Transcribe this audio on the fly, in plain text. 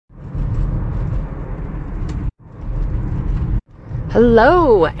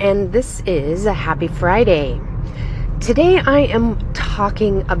Hello, and this is a happy Friday. Today I am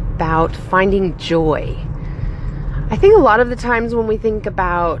talking about finding joy. I think a lot of the times when we think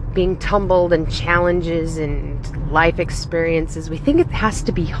about being tumbled and challenges and life experiences, we think it has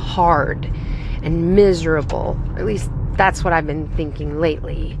to be hard and miserable. At least that's what I've been thinking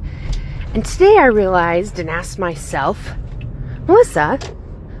lately. And today I realized and asked myself, Melissa,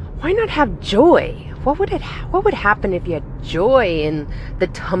 why not have joy? What would happen if you had joy in the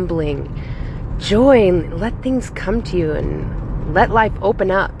tumbling? Joy and let things come to you and let life open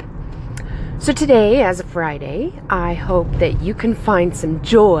up. So today, as a Friday, I hope that you can find some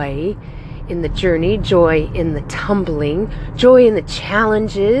joy in the journey, joy in the tumbling, joy in the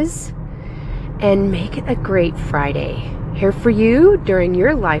challenges, and make it a great Friday. Here for you during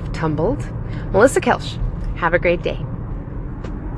your life tumbled, Melissa Kelsch. Have a great day.